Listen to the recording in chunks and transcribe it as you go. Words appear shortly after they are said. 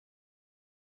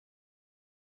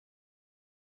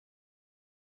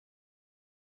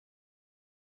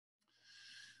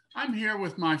I'm here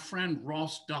with my friend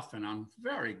Ross Duffin. I'm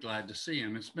very glad to see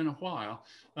him. It's been a while.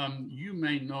 You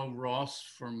may know Ross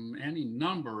from any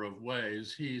number of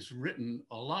ways. He's written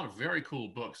a lot of very cool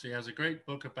books. He has a great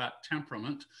book about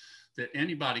temperament that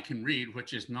anybody can read,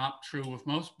 which is not true of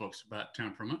most books about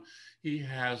temperament. He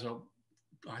has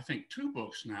I think, two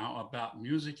books now about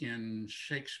music in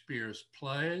Shakespeare's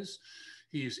plays.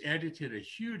 He's edited a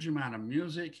huge amount of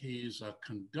music. He's a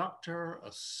conductor,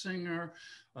 a singer,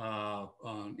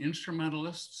 an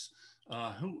instrumentalist.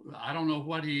 Who I don't know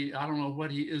what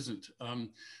he isn't.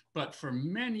 But for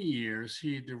many years,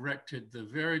 he directed the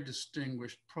very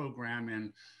distinguished program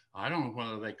in, I don't know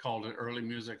whether they called it early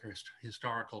music or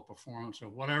historical performance or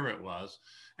whatever it was,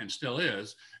 and still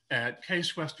is, at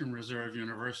Case Western Reserve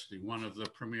University, one of the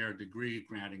premier degree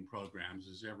granting programs,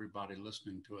 as everybody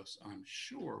listening to us, I'm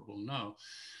sure, will know.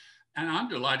 And I'm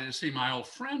delighted to see my old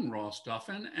friend Ross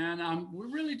Duffin. And we're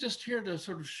really just here to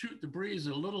sort of shoot the breeze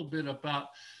a little bit about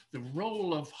the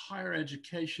role of higher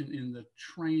education in the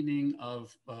training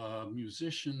of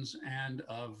musicians and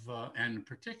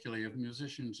particularly of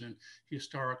musicians in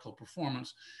historical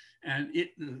performance, and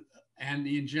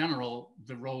in general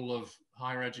the role of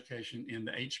higher education in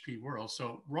the HP world.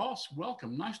 So Ross,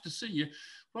 welcome. Nice to see you.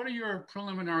 What are your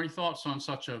preliminary thoughts on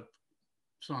such a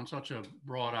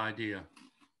broad idea?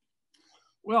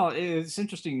 Well, it's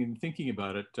interesting in thinking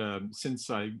about it. Since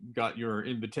I got your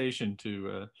invitation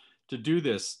to do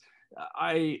this,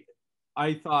 I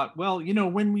I thought, well,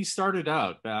 when we started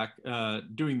out back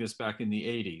doing this back in the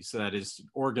 '80s, that is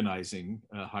organizing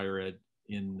higher ed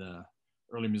in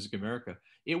early music America,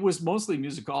 it was mostly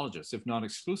musicologists, if not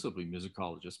exclusively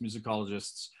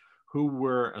musicologists who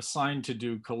were assigned to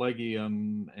do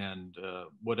collegium and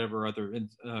whatever other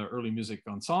early music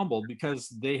ensemble because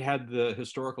they had the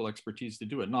historical expertise to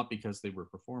do it, not because they were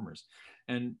performers.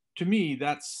 And to me,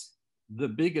 that's the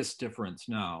biggest difference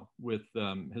now with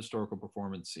historical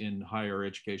performance in higher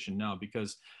education now,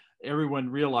 because everyone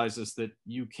realizes that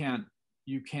you can't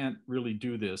really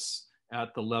do this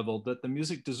at the level that the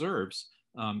music deserves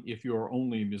if you're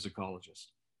only a musicologist.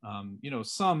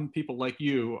 Some people like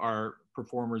you are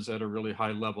performers at a really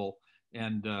high level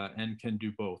and can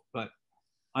do both. But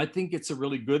I think it's a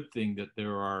really good thing that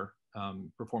there are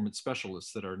performance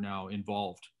specialists that are now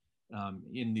involved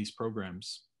in these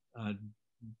programs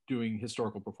doing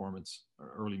historical performance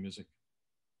or early music.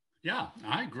 Yeah,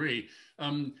 I agree.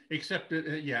 Except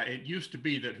that, yeah, it used to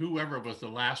be that whoever was the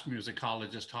last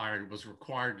musicologist hired was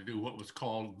required to do what was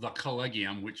called the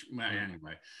collegium, which,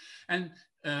 anyway. And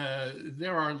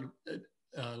there are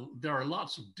there are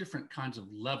lots of different kinds of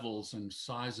levels and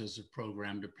sizes of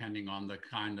program depending on the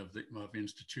kind of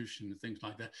institution and things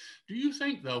like that. Do you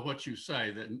think, though, what you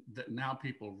say that now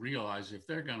people realize if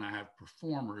they're going to have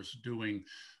performers doing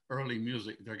early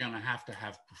music, they're going to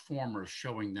have performers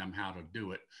showing them how to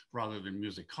do it rather than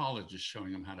musicologists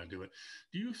showing them how to do it?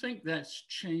 Do you think that's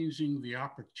changing the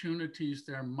opportunities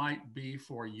there might be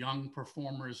for young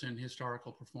performers in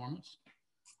historical performance?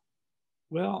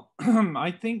 Well,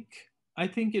 I think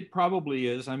it probably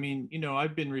is. I mean,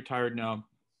 I've been retired now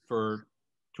for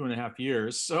 2.5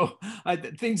 years, so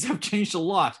things have changed a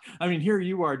lot. I mean, here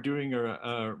you are doing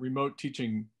a remote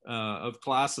teaching of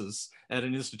classes at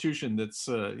an institution that's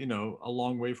a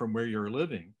long way from where you're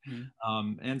living,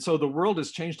 and so the world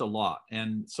has changed a lot.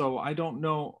 And so I don't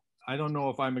know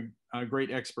if I'm a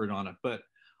great expert on it, but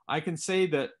I can say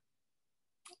that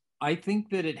I think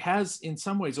that it has, in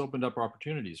some ways, opened up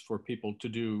opportunities for people to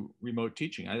do remote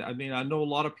teaching. I mean, I know a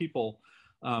lot of people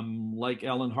like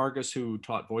Ellen Hargis, who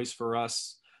taught voice for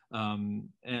us,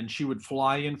 and she would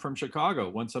fly in from Chicago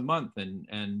once a month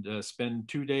and spend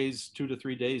 2 days, 2 to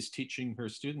 3 days teaching her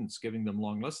students, giving them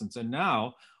long lessons. And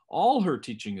now all her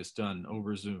teaching is done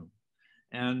over Zoom.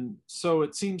 And so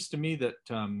it seems to me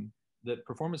that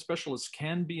performance specialists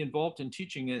can be involved in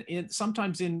teaching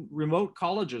sometimes in remote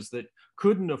colleges that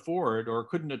couldn't afford or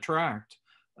couldn't attract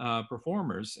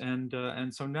performers. And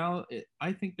so now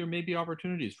I think there may be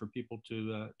opportunities for people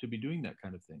to be doing that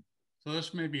kind of thing. So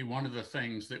this may be one of the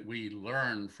things that we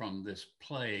learn from this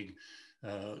plague.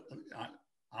 Uh,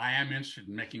 I am interested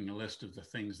in making a list of the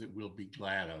things that we'll be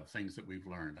glad of, things that we've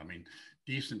learned. I mean,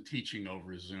 decent teaching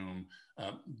over Zoom,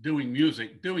 doing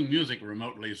music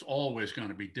remotely is always going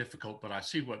to be difficult, but I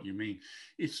see what you mean.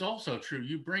 It's also true.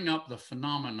 You bring up the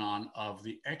phenomenon of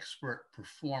the expert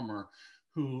performer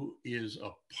who is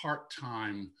a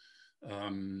part-time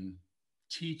um,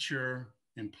 teacher,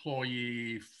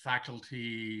 employee,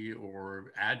 faculty,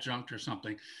 or adjunct or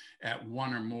something at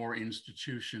one or more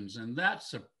institutions. And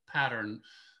that's a pattern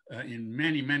in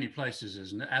many, many places,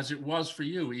 isn't it? As it was for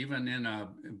you, even in a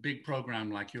big program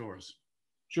like yours.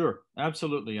 Sure,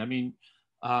 absolutely. I mean,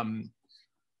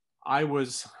 I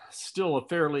was still a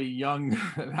fairly young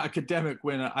academic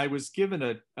when I was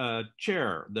given a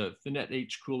chair, the Finette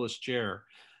H. Coulis chair.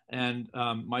 And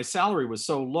my salary was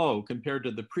so low compared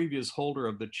to the previous holder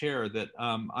of the chair that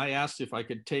I asked if I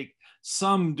could take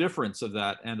some difference of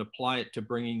that and apply it to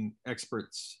bringing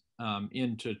experts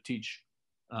in to teach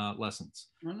lessons.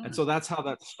 Oh, nice. And so that's how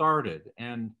that started.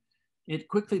 And it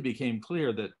quickly became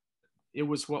clear that it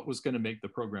was what was going to make the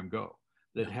program go,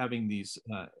 that having these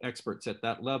experts at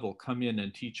that level come in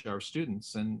and teach our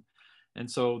students. And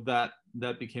so that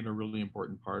became a really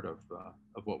important part of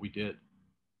what we did.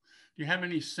 Do you have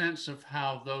any sense of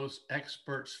how those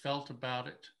experts felt about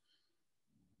it?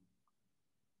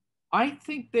 I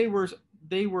think they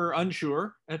were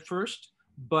unsure at first,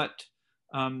 but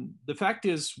the fact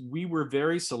is we were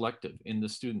very selective in the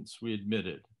students we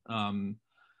admitted.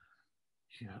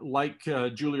 Like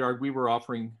Juilliard, we were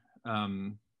offering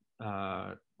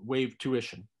waived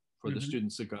tuition for the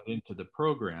students that got into the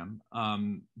program,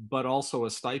 but also a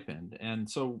stipend. And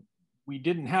so we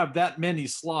didn't have that many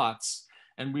slots,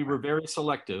 and we were very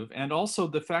selective. And also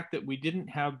the fact that we didn't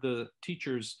have the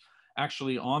teachers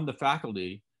actually on the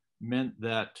faculty meant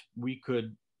that we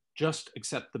could just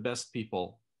accept the best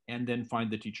people and then find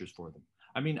the teachers for them.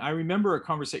 I mean, I remember a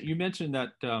conversation, you mentioned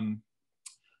that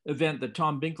event that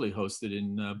Tom Binkley hosted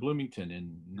in Bloomington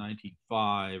in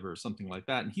 '95 or something like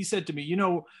that. And he said to me, you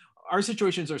know, our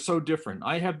situations are so different.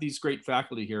 I have these great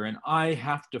faculty here and I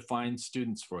have to find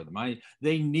students for them.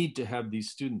 They need to have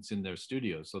these students in their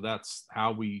studios. So that's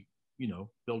how we, you know,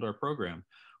 build our program.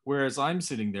 Whereas I'm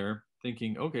sitting there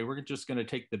thinking, okay, we're just going to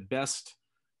take the best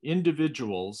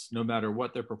individuals, no matter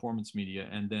what their performance media,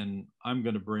 and then I'm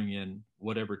going to bring in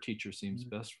whatever teacher seems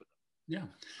best for them. Yeah,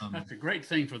 that's a great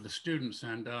thing for the students.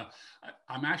 And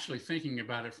I'm actually thinking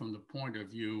about it from the point of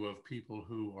view of people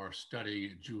who are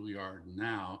studying at Juilliard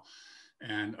now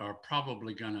and are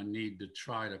probably going to need to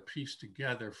try to piece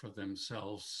together for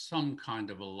themselves some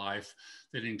kind of a life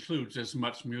that includes as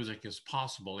much music as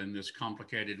possible in this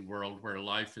complicated world where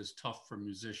life is tough for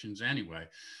musicians anyway.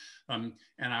 And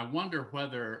I wonder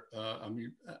whether,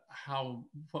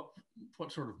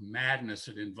 what sort of madness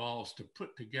it involves to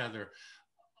put together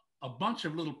a bunch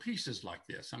of little pieces like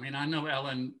this. I mean, I know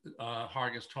Ellen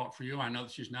Hargis taught for you. I know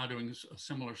that she's now doing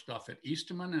similar stuff at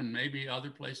Eastman and maybe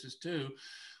other places too.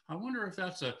 I wonder if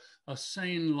that's a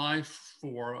sane life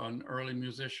for an early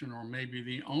musician, or maybe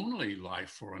the only life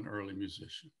for an early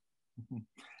musician.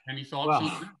 Any thoughts on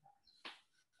that?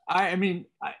 I mean,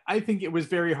 I think it was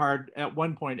very hard. At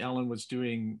one point, Ellen was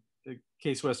doing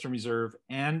Case Western Reserve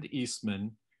and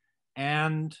Eastman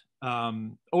and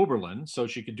Oberlin, so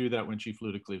she could do that when she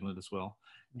flew to Cleveland as well.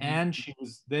 And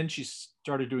she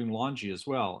started doing Longy as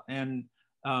well. And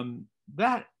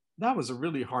that was a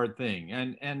really hard thing.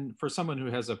 And for someone who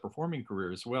has a performing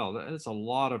career as well, it's a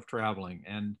lot of traveling.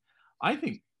 And I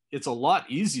think it's a lot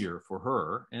easier for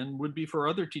her, and would be for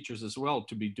other teachers as well,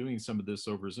 to be doing some of this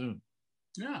over Zoom.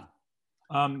 Yeah.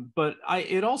 But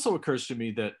it also occurs to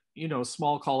me that, you know,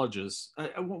 small colleges,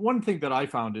 one thing that I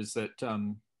found is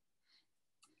that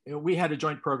we had a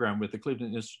joint program with the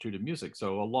Cleveland Institute of Music.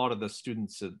 So a lot of the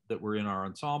students that were in our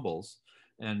ensembles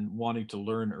and wanting to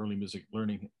learn early music,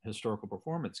 learning historical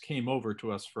performance, came over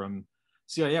to us from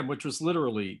CIM, which was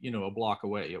literally, you know, a block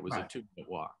away. It was a 2-minute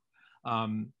walk.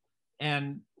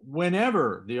 And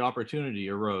whenever the opportunity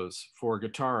arose for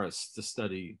guitarists to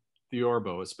study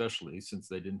Theorbo, especially since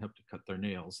they didn't have to cut their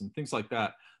nails and things like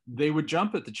that, they would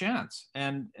jump at the chance.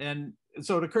 And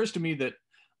so it occurs to me that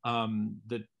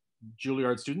that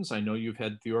Juilliard students, I know you've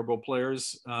had Theorbo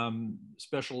players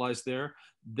specialize there,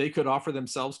 they could offer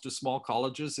themselves to small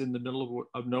colleges in the middle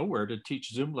of nowhere to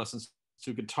teach Zoom lessons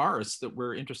to guitarists that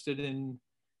were interested in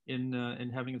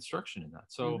having instruction in that.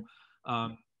 So,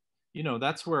 you know,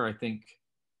 that's where I think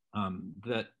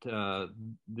that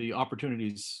the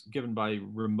opportunities given by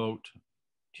remote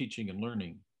teaching and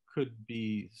learning could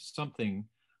be something,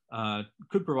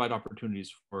 could provide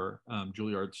opportunities for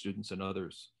Juilliard students and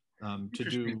others to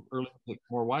do early music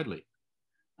more widely.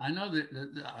 I know that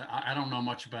I don't know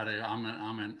much about it.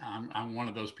 I'm one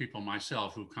of those people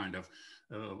myself who kind of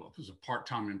was a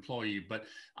part-time employee, but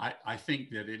I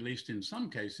think that at least in some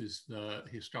cases, the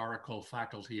historical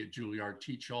faculty at Juilliard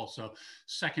teach also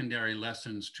secondary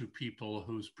lessons to people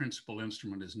whose principal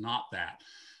instrument is not that.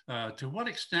 To what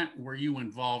extent were you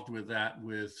involved with that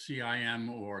with CIM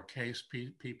or case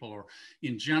people, or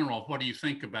in general, what do you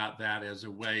think about that as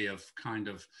a way of kind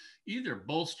of either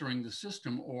bolstering the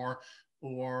system or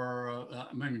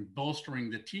maybe bolstering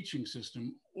the teaching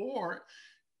system, or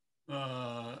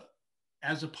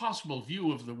as a possible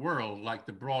view of the world, like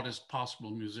the broadest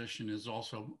possible musician is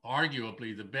also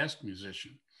arguably the best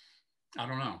musician. I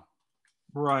don't know.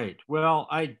 Right. Well,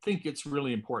 I think it's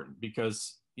really important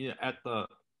because at the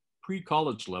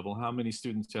pre-college level, how many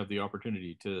students have the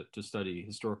opportunity to study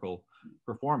historical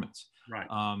performance? Right.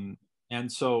 And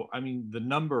so, I mean, the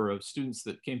number of students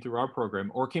that came through our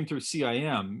program or came through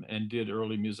CIM and did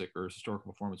early music or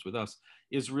historical performance with us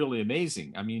is really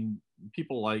amazing. I mean,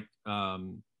 people like,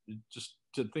 just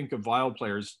to think of viol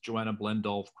players, Joanna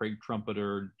Blendolf, Craig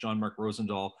Trumpeter, John Mark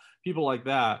Rosendahl, people like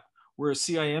that were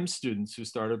CIM students who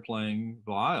started playing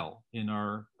viol in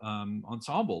our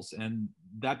ensembles, and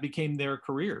that became their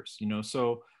careers, you know.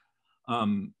 So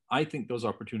I think those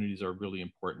opportunities are really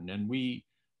important, and we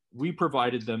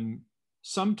provided them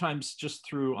sometimes just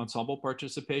through ensemble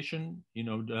participation. You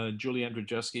know, Julie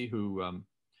Andrzejewski, who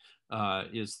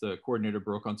is the coordinator of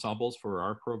Baroque ensembles for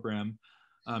our program,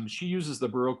 she uses the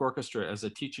Baroque Orchestra as a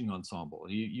teaching ensemble.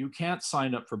 You can't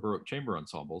sign up for Baroque chamber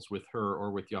ensembles with her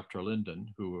or with Japtra Linden,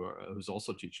 who's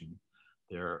also teaching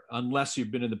there, unless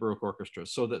you've been in the Baroque Orchestra,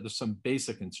 so that there's some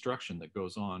basic instruction that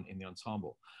goes on in the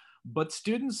ensemble. But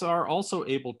students are also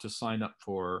able to sign up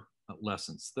for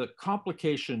lessons. The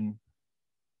complication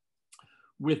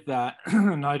with that,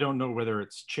 and I don't know whether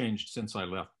it's changed since I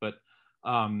left, but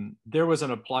there was an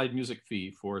applied music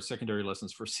fee for secondary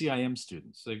lessons for CIM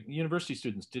students. The university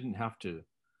students didn't have to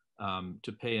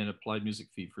pay an applied music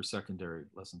fee for secondary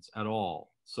lessons at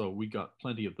all. So we got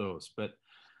plenty of those, but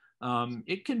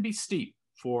it can be steep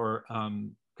for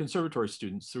conservatory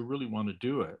students who really want to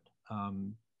do it,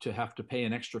 to have to pay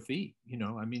an extra fee. You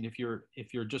know, I mean, if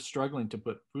you're just struggling to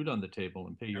put food on the table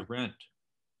and pay your rent,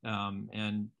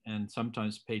 and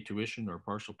sometimes pay tuition or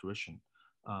partial tuition,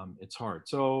 it's hard.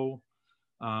 So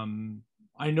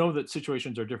I know that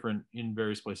situations are different in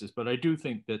various places, but I do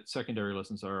think that secondary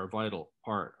lessons are a vital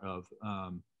part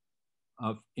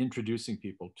of introducing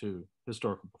people to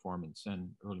historical performance and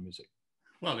early music.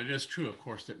 Well, it is true, of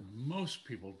course, that most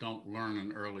people don't learn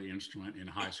an early instrument in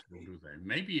high school, do they?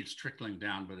 Maybe it's trickling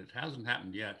down, but it hasn't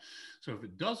happened yet. So if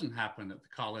it doesn't happen at the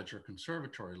college or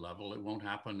conservatory level, it won't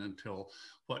happen until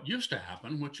what used to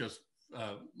happen, which is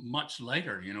much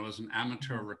later, you know, as an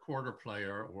amateur recorder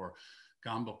player or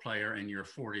gamba player in your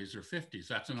 40s or 50s.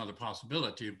 That's another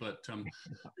possibility, but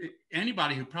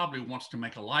anybody who probably wants to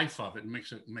make a life of it and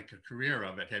make a career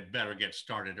of it had better get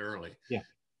started early. Yeah.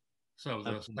 So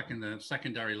the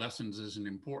secondary lessons is an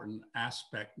important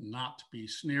aspect not to be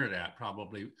sneered at,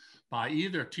 probably by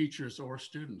either teachers or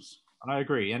students. I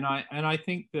agree, and I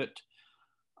think that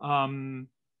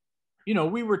you know,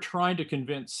 we were trying to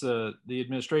convince the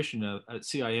administration at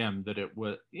CIM that it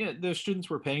was, yeah, the students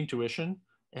were paying tuition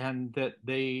and that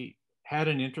they had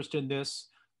an interest in this.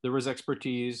 There was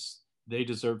expertise. They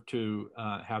deserved to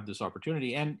have this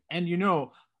opportunity, and you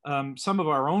know. Some of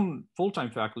our own full-time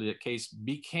faculty at Case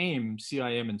became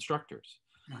CIM instructors.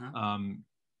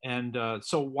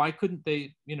 So why couldn't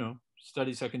they, you know,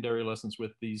 study secondary lessons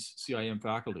with these CIM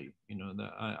faculty? You know,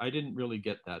 I didn't really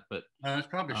get that, but it's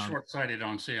probably short-sighted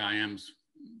on CIM's.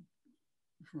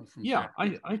 Yeah, I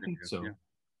think so.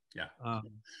 Yeah.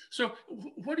 So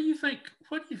what do you think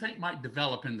might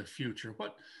develop in the future?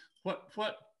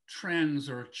 What trends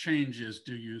or changes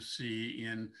do you see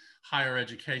in higher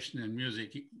education and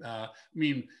music? I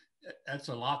mean, that's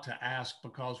a lot to ask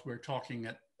because we're talking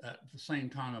at the same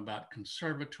time about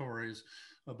conservatories,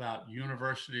 about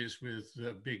universities with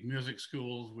big music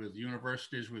schools, with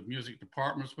universities with music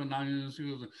departments, but not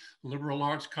schools, liberal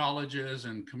arts colleges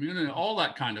and community, all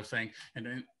that kind of thing. And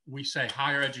then we say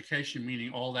higher education,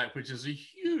 meaning all that, which is a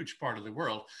huge part of the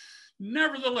world.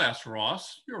 Nevertheless,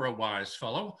 Ross, you're a wise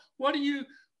fellow.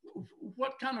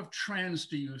 What kind of trends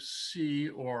do you see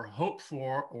or hope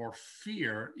for or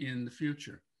fear in the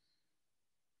future?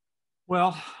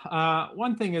 Well,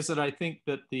 one thing is that I think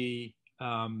that the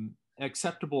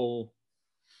acceptable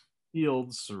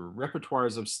fields or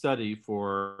repertoires of study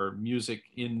for music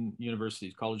in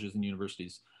universities, colleges and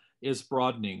universities is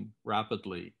broadening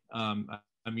rapidly. I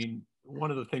mean, one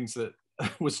of the things that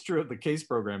was true of the Case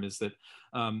program is that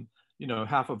you know,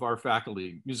 half of our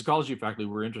faculty, musicology faculty,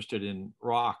 were interested in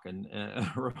rock and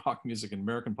rock music and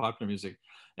American popular music.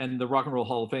 And the Rock and Roll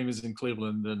Hall of Fame is in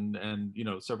Cleveland, and you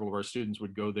know, several of our students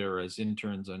would go there as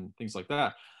interns and things like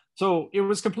that. So it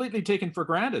was completely taken for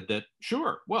granted that,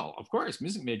 sure, well, of course,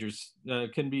 music majors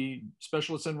can be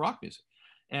specialists in rock music.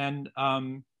 And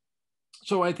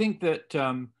so I think that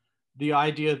the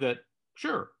idea that,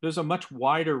 sure, there's a much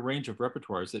wider range of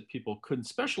repertoires that people could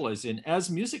specialize in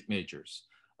as music majors.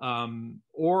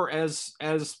 Or as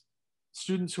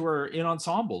students who are in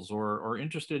ensembles or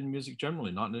interested in music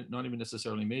generally, not even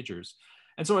necessarily majors.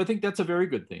 And so I think that's a very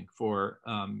good thing for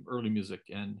early music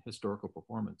and historical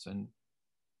performance. And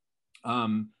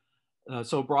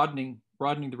so broadening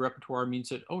the repertoire means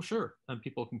that, oh, sure, and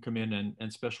people can come in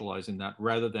and specialize in that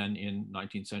rather than in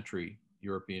 19th century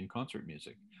European concert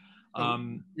music. So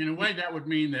in a way, that would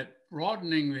mean that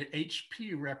broadening the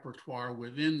HP repertoire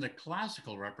within the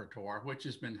classical repertoire, which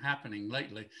has been happening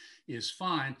lately, is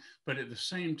fine. But at the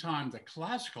same time, the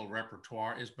classical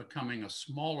repertoire is becoming a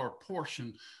smaller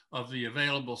portion of the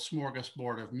available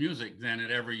smorgasbord of music than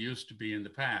it ever used to be in the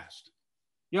past.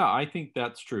 Yeah, I think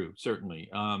that's true, certainly.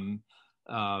 And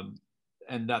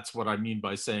that's what I mean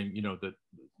by saying, you know, that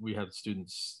we have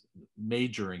students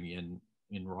majoring in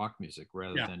rock music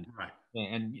rather than, right.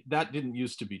 And that didn't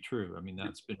used to be true. I mean,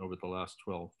 that's been over the last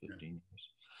 12, 15 years.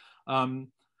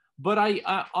 But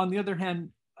on the other hand,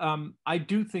 I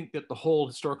do think that the whole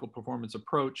historical performance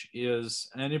approach is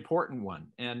an important one.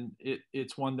 And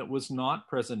it's one that was not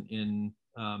present in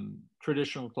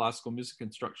traditional classical music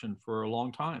instruction for a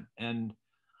long time. And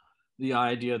the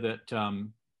idea that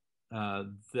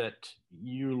that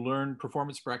you learn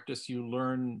performance practice, you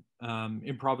learn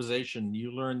improvisation,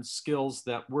 you learn skills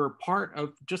that were part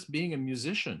of just being a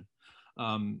musician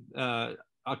a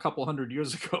couple hundred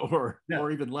years ago,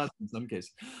 or even less in some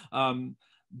cases,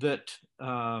 that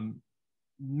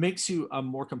makes you a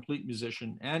more complete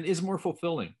musician and is more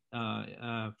fulfilling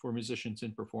for musicians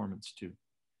in performance too.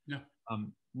 Yeah.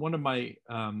 One of my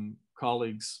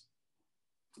colleagues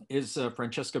is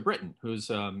Francesca Britton,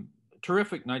 who's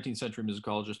terrific 19th century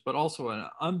musicologist, but also an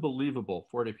unbelievable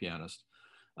forte pianist,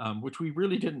 which we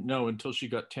really didn't know until she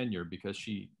got tenure, because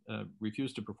she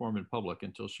refused to perform in public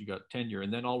until she got tenure.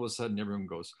 And then all of a sudden everyone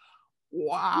goes,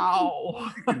 wow.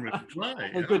 Oh,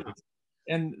 goodness.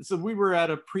 And so we were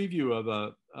at a preview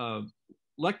of a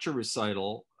lecture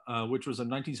recital, which was a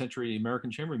 19th century American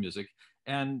chamber music.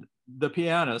 And the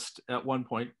pianist at one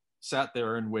point sat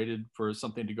there and waited for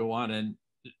something to go on. And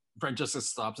Francesca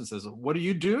stops and says, "What are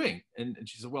you doing?" And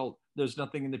she said, "Well, there's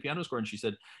nothing in the piano score." And she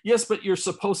said, "Yes, but you're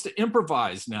supposed to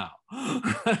improvise now."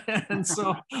 And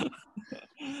so,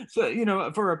 you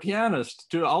know, for a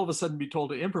pianist to all of a sudden be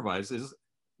told to improvise is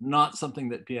not something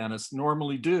that pianists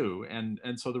normally do. And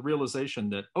so the realization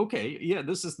that, okay, yeah,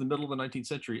 this is the middle of the 19th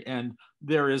century, and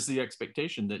there is the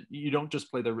expectation that you don't just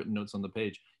play the written notes on the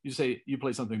page. You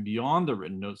play something beyond the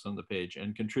written notes on the page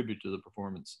and contribute to the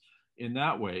performance in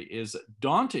that way, is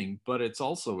daunting, but it's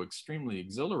also extremely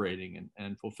exhilarating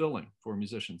and fulfilling for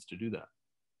musicians to do that.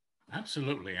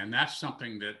 Absolutely, and that's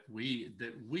something that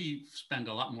we spend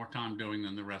a lot more time doing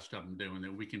than the rest of them do, and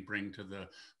that we can bring to the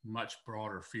much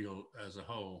broader field as a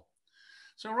whole.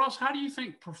 So, Ross, how do you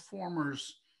think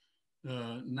performers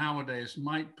nowadays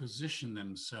might position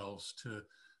themselves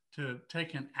to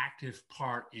take an active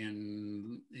part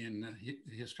in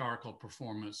historical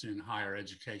performance in higher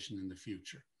education in the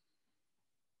future?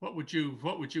 What would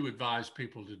you advise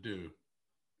people to do?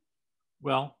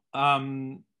 Well,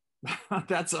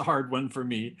 that's a hard one for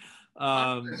me.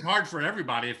 It's hard for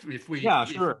everybody if we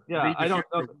sure. Yeah, I don't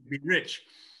know. Be rich.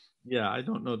 Yeah, I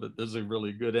don't know that there's a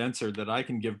really good answer that I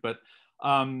can give, but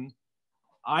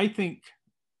I think,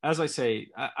 as I say,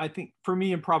 I think for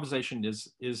me, improvisation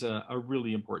is a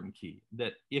really important key.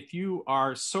 That if you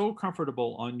are so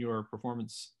comfortable on your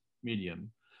performance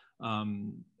medium,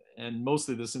 and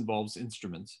mostly this involves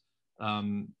instruments,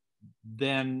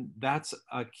 then that's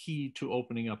a key to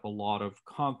opening up a lot of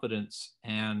confidence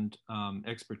and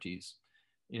expertise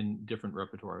in different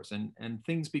repertoires. And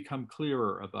things become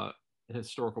clearer about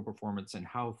historical performance and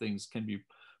how things can be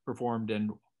performed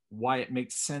and why it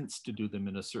makes sense to do them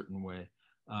in a certain way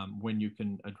when you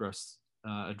can address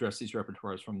these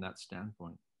repertoires from that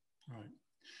standpoint. Right.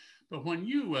 But when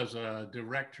you, as a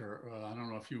director, I don't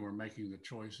know if you were making the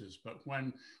choices, but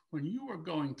when you were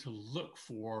going to look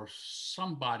for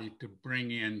somebody to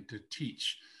bring in to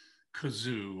teach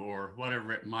kazoo or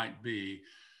whatever it might be,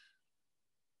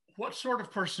 what sort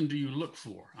of person do you look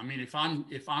for? I mean, if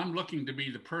I'm looking to be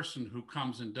the person who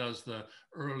comes and does the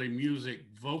early music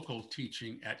vocal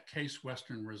teaching at Case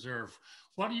Western Reserve,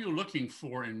 what are you looking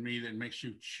for in me that makes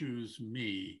you choose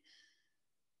me?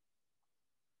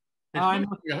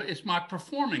 It's my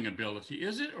performing ability,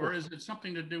 is it? Or is it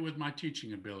something to do with my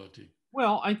teaching ability?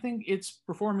 Well, I think it's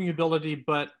performing ability,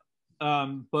 but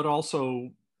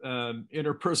also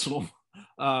interpersonal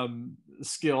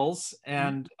skills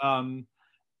and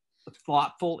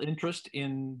thoughtful interest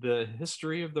in the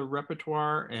history of the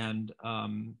repertoire and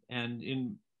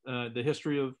in the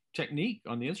history of technique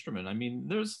on the instrument. I mean,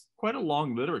 there's quite a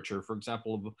long literature, for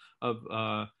example,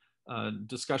 of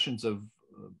discussions of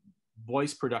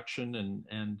voice production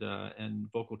and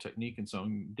vocal technique and so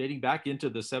on, dating back into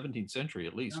the 17th century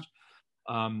at least.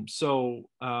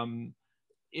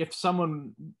 If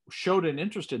someone showed an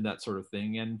interest in that sort of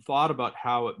thing and thought about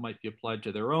how it might be applied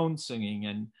to their own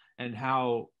singing, and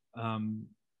how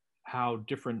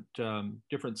different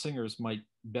singers might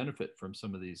benefit from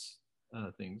some of these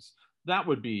things, that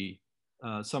would be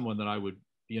someone that I would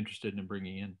be interested in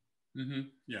bringing in. Mm-hmm.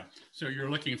 Yeah. So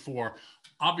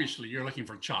obviously you're looking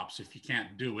for chops. If you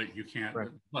can't do it, you can't. Right.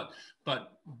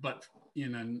 But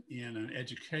in an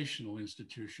educational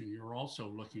institution, you're also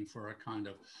looking for a kind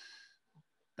of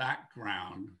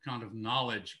background, kind of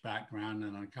knowledge background,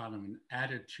 and a kind of an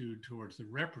attitude towards the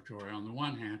repertoire on the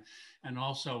one hand, and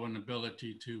also an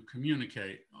ability to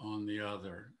communicate on the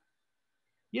other.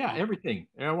 Yeah, everything.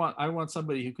 I want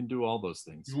somebody who can do all those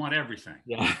things. You want everything.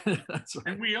 Yeah, that's right.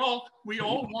 And we all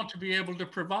want to be able to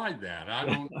provide that. I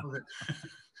don't know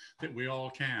that we all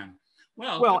can.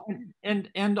 Well,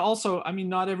 and also, I mean,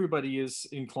 not everybody is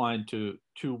inclined to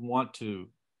want to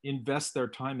invest their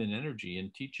time and energy in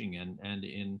teaching and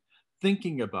in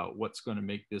thinking about what's going to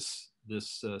make this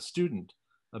student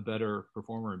a better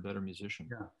performer and better musician.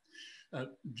 Yeah.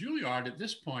 Juilliard at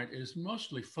this point is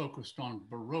mostly focused on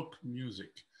Baroque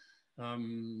music.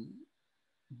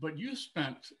 But you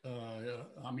spent,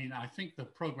 I think the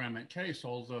program at Case,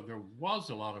 although there was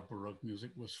a lot of Baroque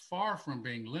music, was far from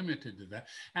being limited to that.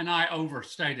 And I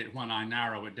overstate it when I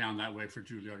narrow it down that way for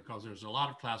Juilliard, because there's a lot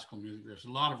of classical music, there's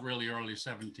a lot of really early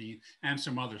 17th and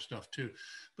some other stuff too.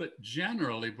 But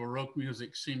generally, Baroque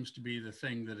music seems to be the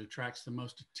thing that attracts the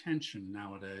most attention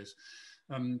nowadays.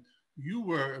 But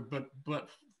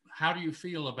how do you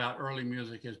feel about early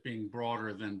music as being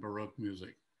broader than Baroque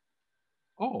music?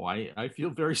 Oh, I feel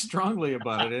very strongly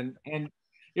about it. And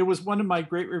it was one of my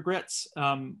great regrets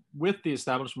with the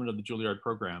establishment of the Juilliard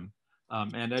program.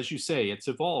 And as you say, it's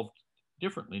evolved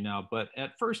differently now. But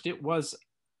at first, it was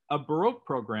a Baroque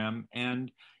program,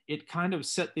 and it kind of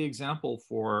set the example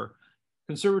for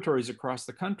conservatories across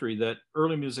the country that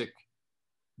early music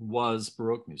was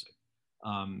Baroque music,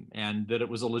 and that it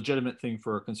was a legitimate thing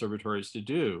for conservatories to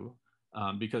do.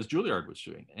 Because Juilliard was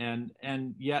doing, and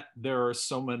yet there are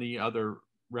so many other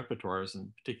repertoires,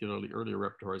 and particularly earlier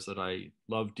repertoires, that I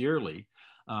love dearly,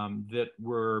 that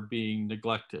were being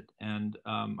neglected. And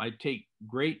I take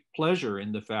great pleasure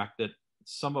in the fact that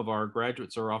some of our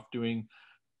graduates are off doing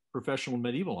professional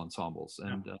medieval ensembles,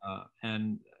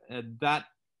 and that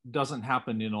doesn't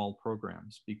happen in all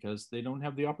programs because they don't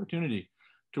have the opportunity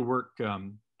to work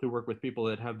with people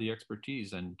that have the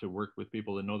expertise and to work with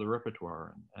people that know the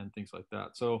repertoire and things like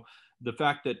that. So the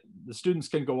fact that the students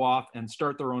can go off and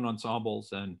start their own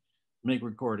ensembles and make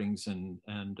recordings and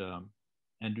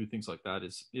do things like that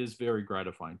is very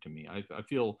gratifying to me. I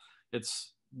feel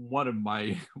it's one of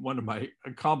my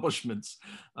accomplishments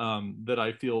that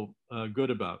I feel good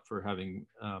about for having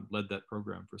led that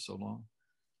program for so long.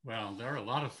 Well, there are a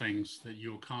lot of things that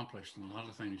you accomplished and a lot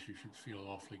of things you should feel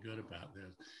awfully good about.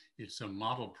 It's a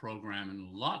model program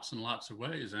in lots and lots of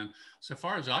ways. And so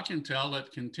far as I can tell,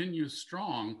 it continues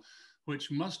strong, which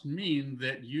must mean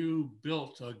that you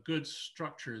built a good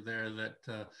structure there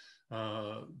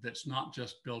that's not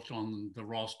just built on the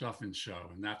Ross Duffin show.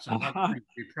 And that's another thing to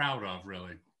be proud of,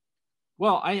 really.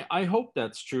 Well, I hope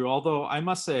that's true. Although I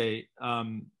must say,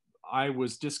 I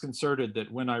was disconcerted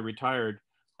that when I retired,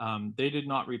 they did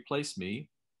not replace me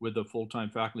with a full-time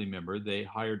faculty member. They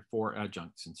hired 4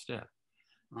 adjuncts instead.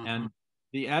 And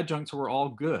the adjuncts were all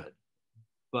good,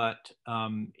 but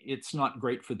it's not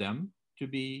great for them to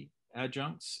be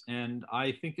adjuncts. And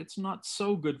I think it's not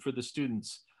so good for the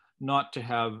students not to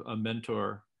have a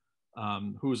mentor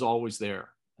who's always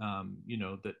there,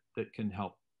 that can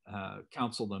help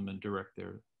counsel them and direct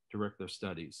their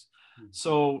studies. Mm-hmm.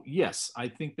 So yes, I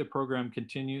think the program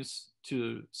continues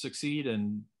to succeed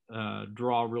and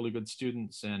draw really good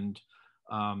students and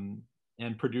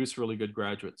produce really good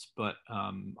graduates. But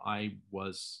I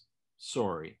was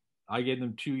sorry. I gave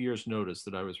them 2 years notice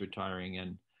that I was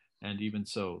retiring, and even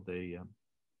so, they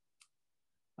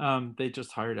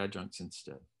just hired adjuncts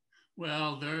instead.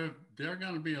 Well, there are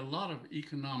going to be a lot of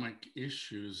economic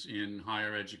issues in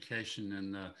higher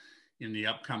education in the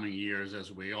upcoming years,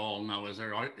 as we all know, as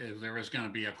there is going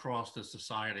to be across the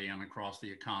society and across the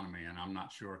economy, and I'm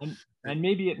not sure. And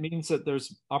maybe it means that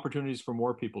there's opportunities for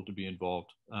more people to be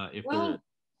involved. If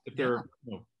there are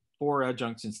 4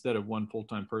 adjuncts instead of 1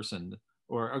 full-time person,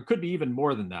 or it could be even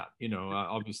more than that.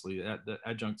 Obviously, the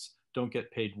adjuncts don't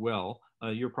get paid well.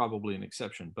 You're probably an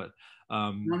exception, but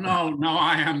no,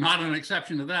 I am not an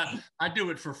exception to that. I do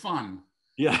it for fun.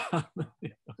 Yeah.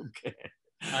 Okay.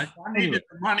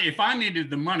 If I needed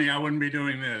the money, I wouldn't be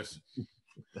doing this.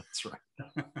 That's right.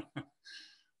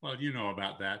 Well, you know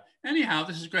about that. Anyhow,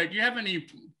 this is great. Do you have any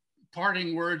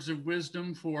parting words of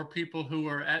wisdom for people who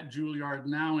are at Juilliard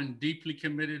now and deeply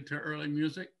committed to early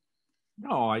music?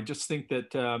 No, I just think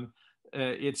that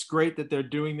it's great that they're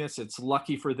doing this. It's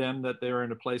lucky for them that they're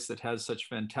in a place that has such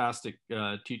fantastic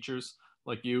teachers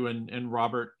like you and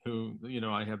Robert, who, you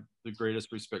know, I have the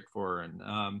greatest respect for.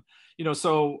 And, you know,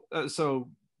 so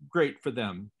great for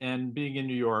them. And being in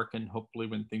New York, and hopefully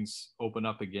when things open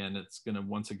up again, it's going to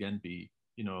once again be,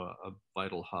 you know, a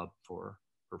vital hub for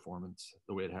performance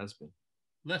the way it has been.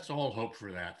 Let's all hope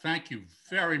for that. Thank you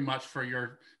very much for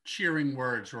your cheering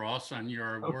words, Ross, and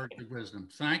your words of wisdom.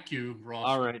 Thank you, Ross.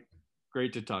 All right.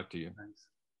 Great to talk to you. Thanks.